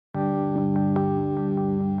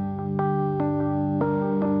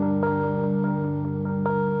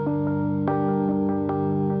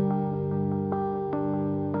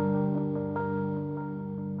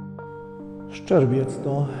Szczerbiec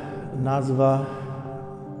to nazwa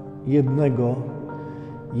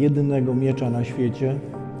jedynego miecza na świecie.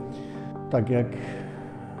 Tak jak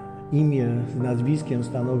imię z nazwiskiem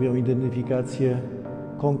stanowią identyfikację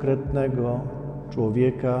konkretnego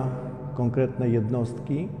człowieka, konkretnej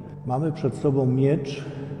jednostki, mamy przed sobą miecz,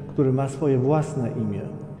 który ma swoje własne imię.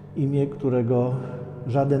 Imię, którego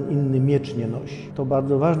żaden inny miecz nie nosi. To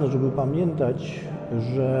bardzo ważne, żeby pamiętać,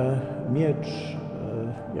 że miecz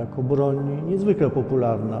jako broń niezwykle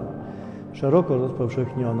popularna, szeroko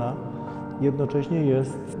rozpowszechniona, jednocześnie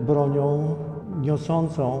jest bronią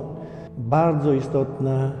niosącą bardzo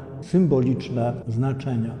istotne, symboliczne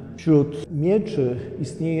znaczenia. Wśród mieczy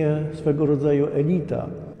istnieje swego rodzaju elita,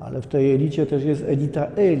 ale w tej elicie też jest elita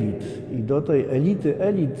elit i do tej elity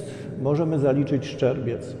elit możemy zaliczyć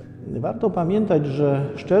Szczerbiec. Warto pamiętać, że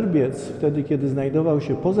Szczerbiec wtedy, kiedy znajdował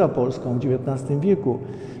się poza Polską w XIX wieku,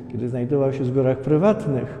 kiedy znajdował się w zbiorach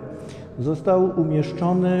prywatnych, został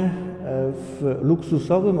umieszczony w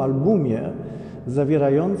luksusowym albumie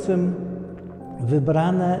zawierającym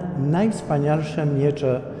wybrane najwspanialsze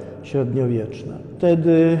miecze średniowieczne.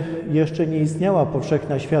 Wtedy jeszcze nie istniała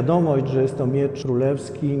powszechna świadomość, że jest to miecz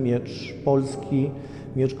królewski, miecz polski,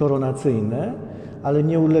 miecz koronacyjny, ale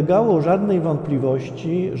nie ulegało żadnej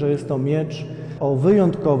wątpliwości, że jest to miecz o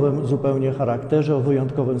wyjątkowym zupełnie charakterze, o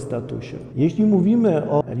wyjątkowym statusie. Jeśli mówimy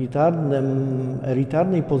o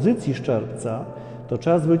elitarnej pozycji Szczerbca, to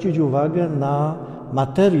trzeba zwrócić uwagę na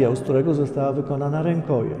materiał, z którego została wykonana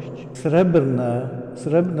rękojeść.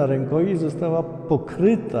 Srebrna rękojeść została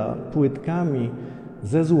pokryta płytkami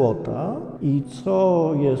ze złota i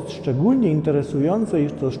co jest szczególnie interesujące i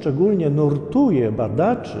to szczególnie nurtuje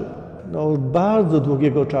badaczy od bardzo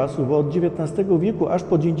długiego czasu, bo od XIX wieku aż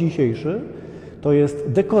po dzień dzisiejszy, to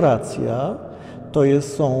jest dekoracja,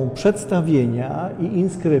 są przedstawienia i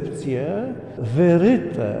inskrypcje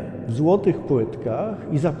wyryte w złotych płytkach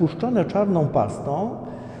i zapuszczone czarną pastą.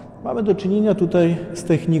 Mamy do czynienia tutaj z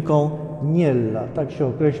techniką niella. Tak się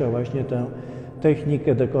określa właśnie tę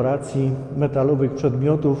technikę dekoracji metalowych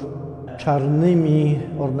przedmiotów czarnymi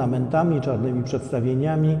ornamentami, czarnymi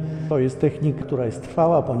przedstawieniami. To jest technika, która jest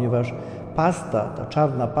trwała, ponieważ pasta, ta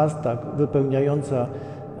czarna pasta wypełniająca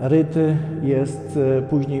ryty jest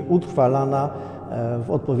później utrwalana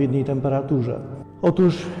w odpowiedniej temperaturze.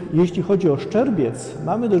 Otóż jeśli chodzi o Szczerbiec,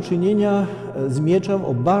 mamy do czynienia z mieczem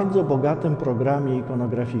o bardzo bogatym programie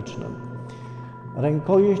ikonograficznym.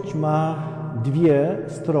 Rękojeść ma dwie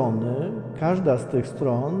strony, każda z tych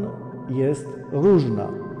stron jest różna.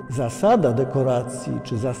 Zasada dekoracji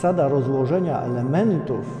czy zasada rozłożenia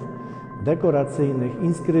elementów dekoracyjnych,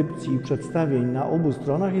 inskrypcji i przedstawień na obu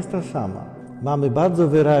stronach jest ta sama. Mamy bardzo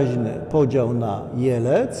wyraźny podział na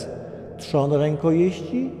jelec, trzon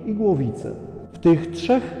rękojeści i głowicę. W tych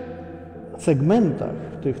trzech segmentach,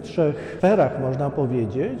 w tych trzech sferach, można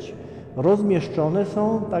powiedzieć, rozmieszczone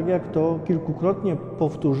są, tak jak to kilkukrotnie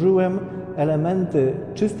powtórzyłem, elementy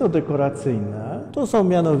czysto dekoracyjne. To są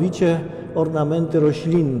mianowicie ornamenty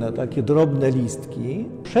roślinne, takie drobne listki,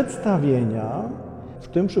 przedstawienia. W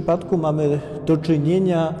tym przypadku mamy do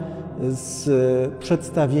czynienia z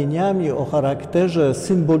przedstawieniami o charakterze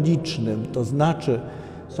symbolicznym, to znaczy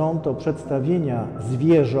są to przedstawienia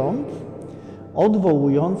zwierząt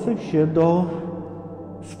odwołujących się do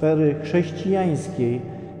sfery chrześcijańskiej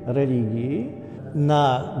religii.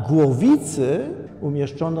 Na głowicy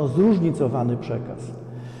umieszczono zróżnicowany przekaz.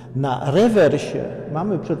 Na rewersie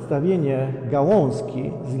mamy przedstawienie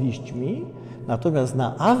gałązki z liśćmi, natomiast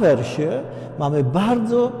na awersie mamy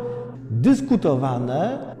bardzo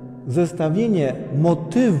dyskutowane zestawienie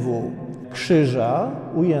motywu krzyża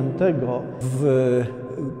ujętego w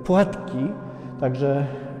płatki, także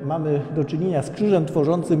mamy do czynienia z krzyżem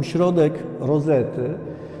tworzącym środek rozety,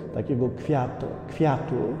 takiego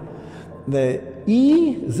kwiatu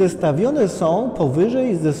i zestawione są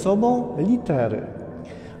powyżej ze sobą litery.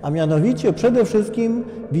 A mianowicie przede wszystkim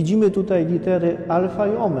widzimy tutaj litery alfa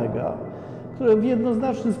i omega, które w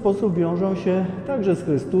jednoznaczny sposób wiążą się także z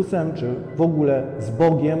Chrystusem, czy w ogóle z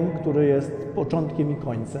Bogiem, który jest początkiem i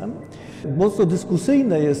końcem. Mocno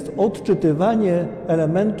dyskusyjne jest odczytywanie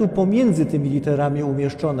elementu pomiędzy tymi literami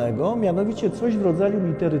umieszczonego, mianowicie coś w rodzaju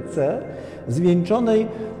litery C, zwieńczonej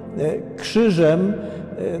krzyżem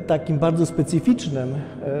takim bardzo specyficznym,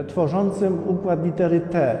 tworzącym układ litery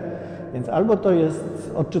T. Więc albo to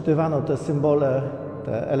jest, odczytywano te symbole,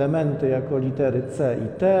 te elementy jako litery C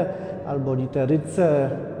i T, albo litery C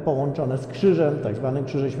połączone z krzyżem, tak zwanym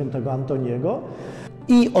krzyżem świętego Antoniego.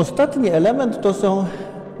 I ostatni element to są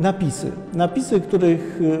napisy. Napisy,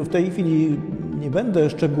 których w tej chwili nie będę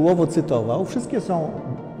szczegółowo cytował, wszystkie są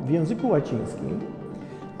w języku łacińskim,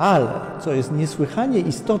 Ale, co jest niesłychanie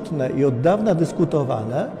istotne i od dawna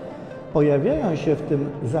dyskutowane, pojawiają się w tym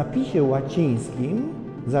zapisie łacińskim,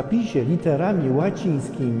 zapisie literami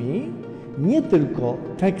łacińskimi, nie tylko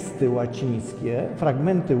teksty łacińskie,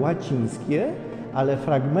 fragmenty łacińskie, ale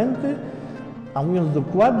fragmenty, a mówiąc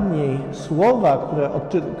dokładniej, słowa,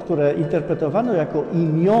 które interpretowano jako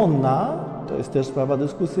imiona, to jest też sprawa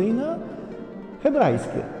dyskusyjna,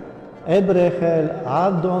 hebrajskie. Ebrechel,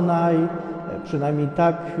 Adonai, przynajmniej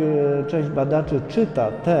tak część badaczy czyta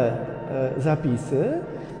te zapisy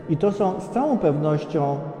i to są z całą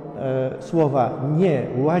pewnością słowa nie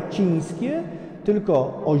łacińskie,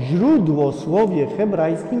 tylko o źródłosłowie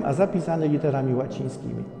hebrajskim, a zapisane literami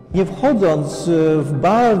łacińskimi. Nie wchodząc w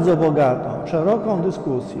bardzo bogatą, szeroką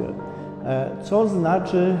dyskusję, co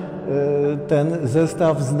znaczy ten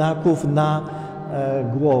zestaw znaków na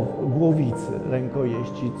głowicy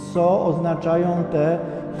rękojeści, co oznaczają te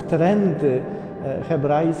wtręty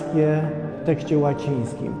hebrajskie w tekście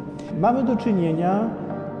łacińskim. Mamy do czynienia,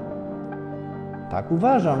 tak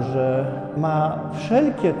uważam, że ma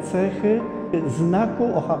wszelkie cechy znaku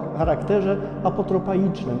o charakterze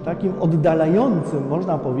apotropaicznym, takim oddalającym,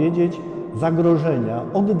 można powiedzieć, zagrożenia,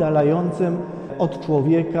 oddalającym od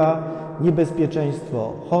człowieka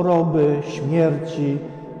niebezpieczeństwo choroby, śmierci,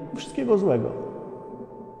 wszystkiego złego.